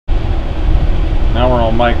Now we're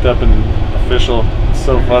all mic'd up and official. It's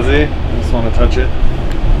so fuzzy. I just want to touch it.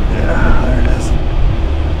 Yeah, there it is.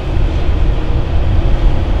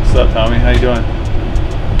 What's up, Tommy? How you doing?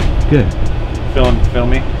 Good. Feeling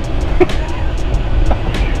filmy?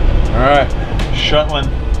 All right, shuttling.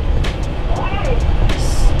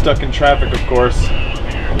 Stuck in traffic, of course.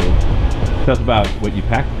 Tell us about what you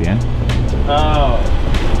packed at the end. Oh.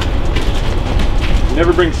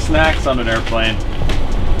 Never bring snacks on an airplane.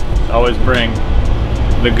 Always bring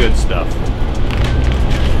the good stuff.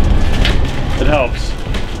 It helps.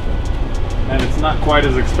 And it's not quite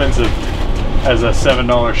as expensive as a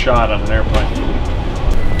 $7 shot on an airplane.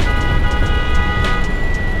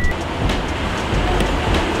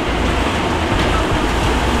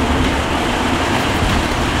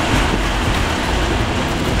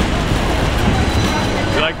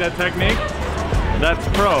 You like that technique? That's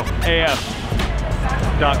proaf.com.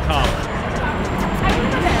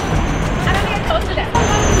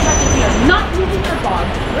 Not using your bog.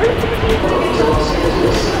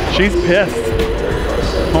 She's pissed.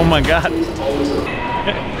 Oh my god.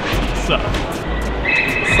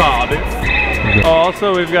 Saw it.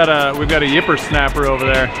 Also, we've got a yipper snapper over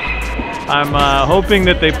there. I'm hoping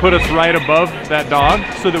that they put us right above that dog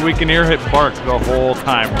so that we can hear it bark the whole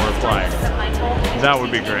time we're flying. That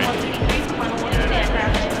would be great.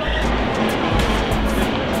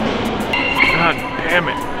 God damn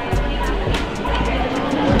it.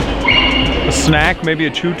 A snack, maybe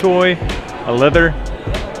a chew toy, a leather,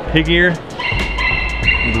 pig ear,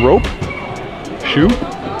 rope, shoe,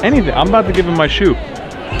 anything. I'm about to give him my shoe.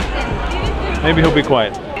 Maybe he'll be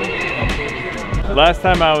quiet. Last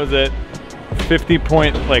time I was at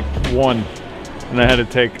 50.1 and I had to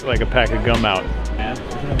take like a pack of gum out.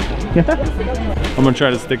 I'm gonna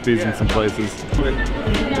try to stick these in some places.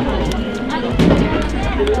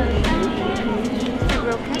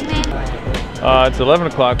 It's 11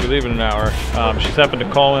 o'clock, we leave in an hour. She's happened to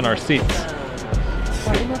call in our seats.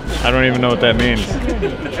 I don't even know what that means.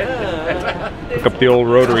 Look up the old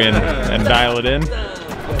rotary and dial it in.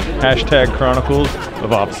 Hashtag Chronicles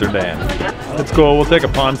of Officer Dan. Let's go, we'll take a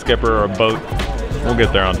pond skipper or a boat. We'll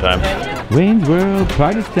get there on time. Wayne's World,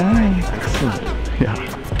 party time. Yeah.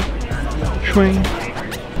 Swing.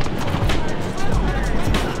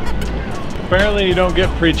 Apparently you don't get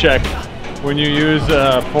pre-check when you use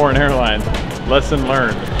foreign airlines. Lesson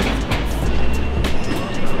learned.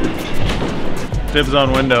 Dibs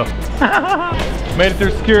on window. Made it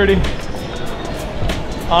through security.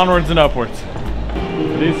 Onwards and upwards.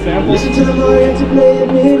 Are these samples? I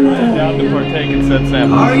am down to partake in said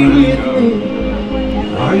samples.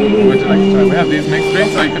 Would you like to try? We have these mixed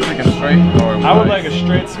drinks, or you could take a straight or I would like a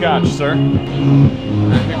straight scotch, sir.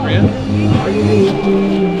 Anything for you?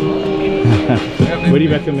 What do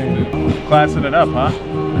you recommend? Classing it up, huh?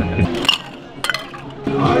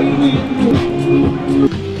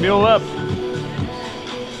 Mule up.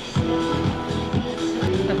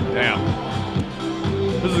 Damn.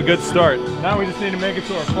 This is a good start. Now we just need to make it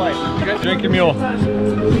to our flight. Drink your mule.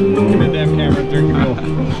 Give me the damn camera, drink your mule.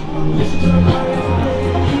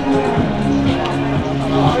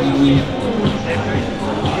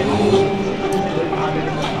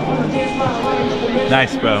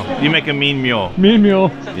 Nice, bro. You make a mean mule. Mean mule.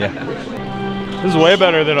 Yeah. This is way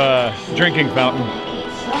better than a drinking fountain.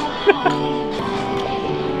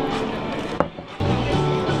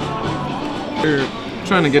 You're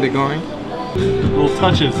trying to get it going. Little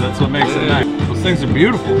touches, that's what makes it nice. Those things are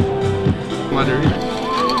beautiful. Mother.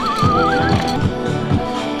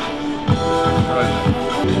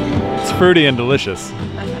 It's fruity and delicious.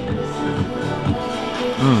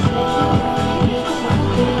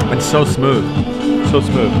 It's so smooth. So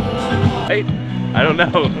smooth. Hey, I don't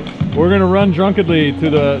know. We're gonna run drunkenly to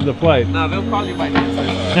the flight. No, they'll call you by name.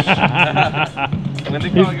 When they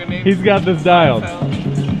call your name, He's got this dialed.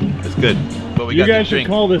 It's good. But we You got guys the should drink.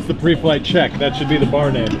 call this the pre-flight check. That should be the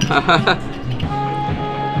bar name.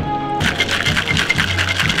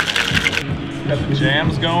 Got the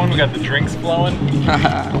jams going. We got the drinks flowing.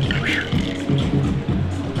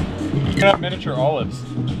 We got miniature olives.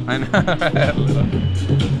 I know.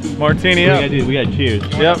 Martini up. We gotta cheers.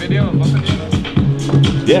 Yep. Video,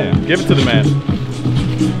 Yeah. Give it to the man.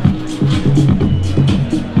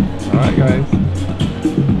 all right, guys.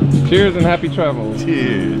 Cheers and happy travels.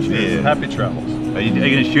 Cheers. Yeah. Happy travels. Are you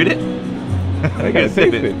gonna shoot it? I gotta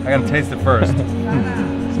taste it. I gotta taste it first.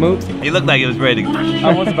 Smooth. It looked like it was ready to go.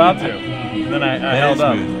 I was about to. Then I held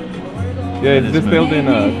up. Yeah, it's distilled in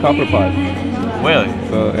a copper pot. Well,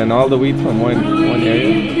 So, and all the wheat's from one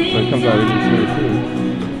area, so it comes out really smooth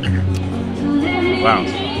too. wow.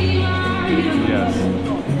 Yes.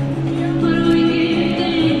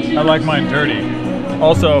 I like mine dirty.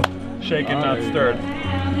 Also, shaken, not stirred.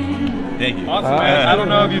 Thank you. Awesome, man. I don't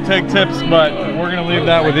know if you take tips, but we're gonna leave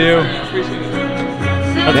that with you.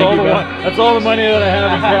 That's Thank all the money that I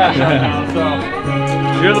have in cash right now.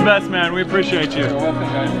 So you're the best, man. We appreciate you. You're welcome,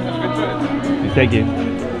 guys. Have a good trip. Thank you.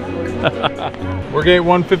 We're gate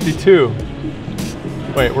 152.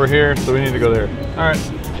 Wait, we're here, so we need to go there. All right.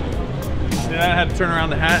 Then I had to turn around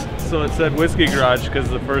the hat so it said Whiskey Garage because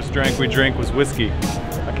the first drink we drank was whiskey.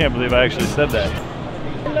 I can't believe I actually said that.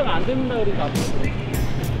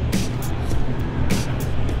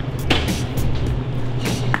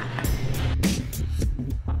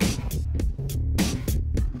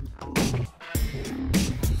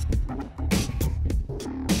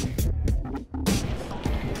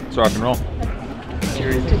 Let's rock and roll.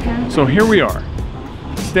 So here we are,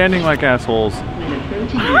 standing like assholes.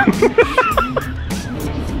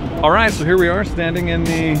 All right, so here we are, standing in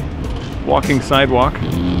the walking sidewalk.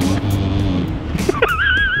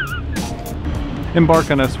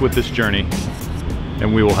 Embark on us with this journey,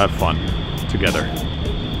 and we will have fun together.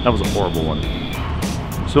 That was a horrible one.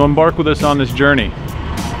 So embark with us on this journey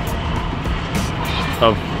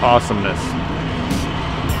of awesomeness.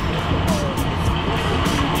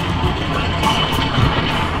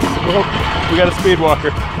 Oh, we got a speed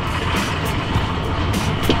walker.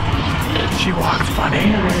 She walks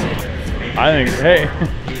funny. I think, hey,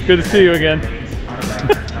 good to see you again.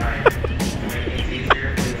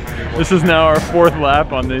 This is now our 4th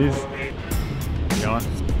lap on these. Going?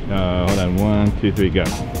 Hold on, 1, 2, 3, go.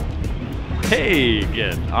 Hey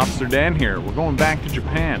again, Officer Dan here. We're going back to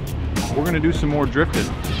Japan. We're gonna do some more drifting,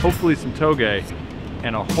 hopefully some toge,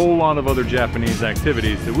 and a whole lot of other Japanese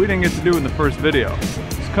activities that we didn't get to do in the first video. So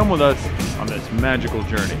come with us on this magical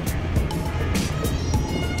journey.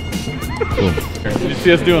 Cool. Did you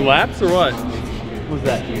see us doing laps or what? What's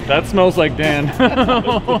that? That smells like Dan.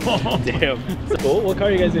 Damn. Cool. What car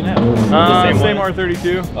are you guys in now? Same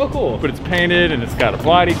R32. Oh, cool. But it's painted and it's got a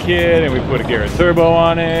body kit and we put a Garrett turbo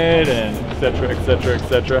on it and etc, etc,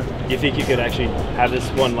 etc. You think you could actually have this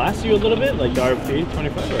one last you a little bit, like the RP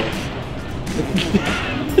 25?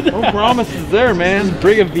 No promises there, man.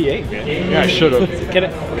 Bring a V8, man. Yeah, I should have. Can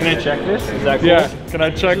I check this? Is that cool? Yeah, can I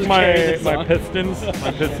check Just carry my this on. pistons?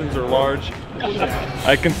 My pistons are large.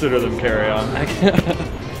 I consider them carry on.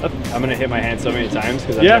 I'm gonna hit my hand so many times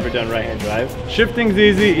because I've Yeah. never done right-hand drive. Shifting's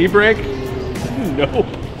easy. E-brake? Nope.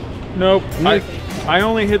 Nope. I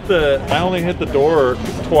only hit the door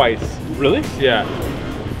twice. Really? Yeah.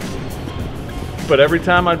 But every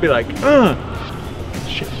time I'd be like, ugh.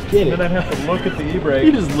 Get Then I'd have to look at the e-brake.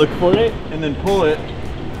 You just look for it. And then pull it,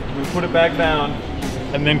 and put it back down,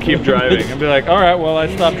 and then keep driving. And be like, all right, well, I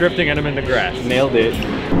stopped drifting and I'm in the grass. Nailed it.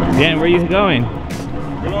 Dan, where are you going?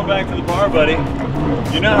 We're going back to the bar, buddy.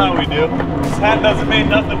 You know how we do. This hat doesn't mean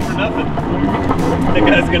nothing for nothing. The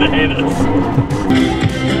guy's gonna hate us.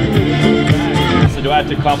 So do I have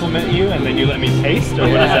to compliment you and then you let me taste, or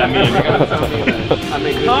what does that mean?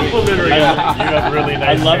 Complimentary. You have really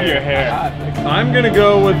nice I love hair. your hair. I'm gonna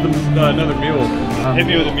go with another mule. Hit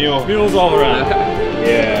me with a mule. Mules all around.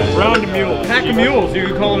 Yeah. Round of mules. Pack of mules. You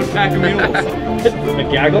can call it a pack of mules. A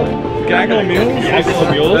gaggle? Gaggle of mules? Gaggle of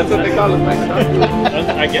mules? That's what they call it, man.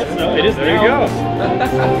 I guess so. It is. There you go.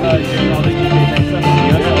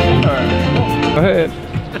 Go ahead.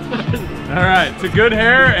 All right, to good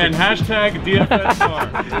hair and hashtag DFS Bar.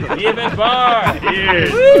 DFS Bar. Cheers.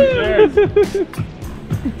 Cheers.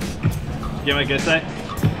 Get my good side?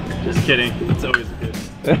 Just kidding. It's always good.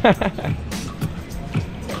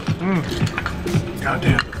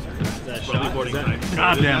 Goddamn. Is that a shot?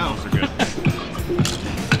 Goddamn, those are good.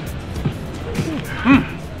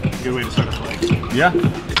 Good way to start a flight. Yeah,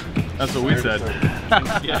 that's what we said.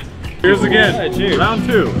 Yeah. Cheers again. Yeah, cheers. Round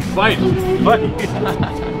 2. Fight. Fight.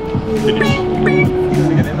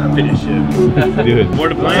 Finish it. Do it. More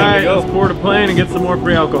to All play. right, let's board a plane and get some more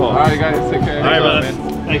free alcohol. All right, guys, take care. All right, brother.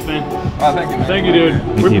 Thanks, man. Oh, thank you, man. Thank you, dude.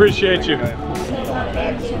 We appreciate you.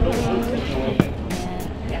 Thank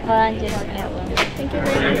you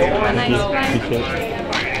very much. Have a nice flight.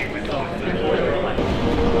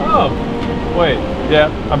 Oh, wait. Yeah,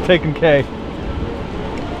 I'm taking K.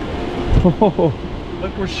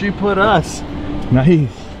 Look where she put us. Nice.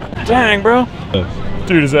 Dang, bro.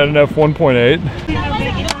 Dude, is that an F1.8?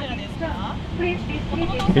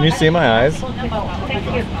 Can you see my eyes?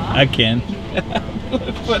 I can.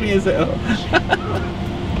 Funny as hell.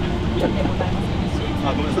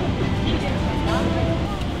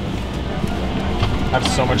 I have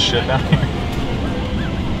so much shit down here.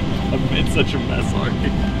 I've made such a mess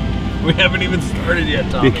already. We haven't even started yet,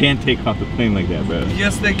 Tommy. They can't take off the plane like that, bro.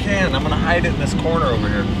 Yes, they can. I'm gonna hide it in this corner over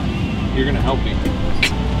here. You're gonna help me.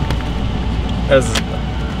 As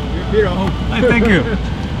Hey, thank you.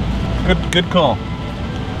 Good call.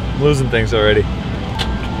 I'm losing things already.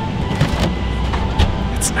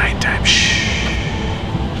 It's nighttime. Shh.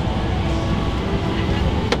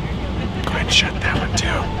 Go ahead and shut that one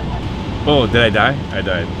too. Oh, did I die? I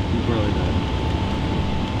died. You probably died.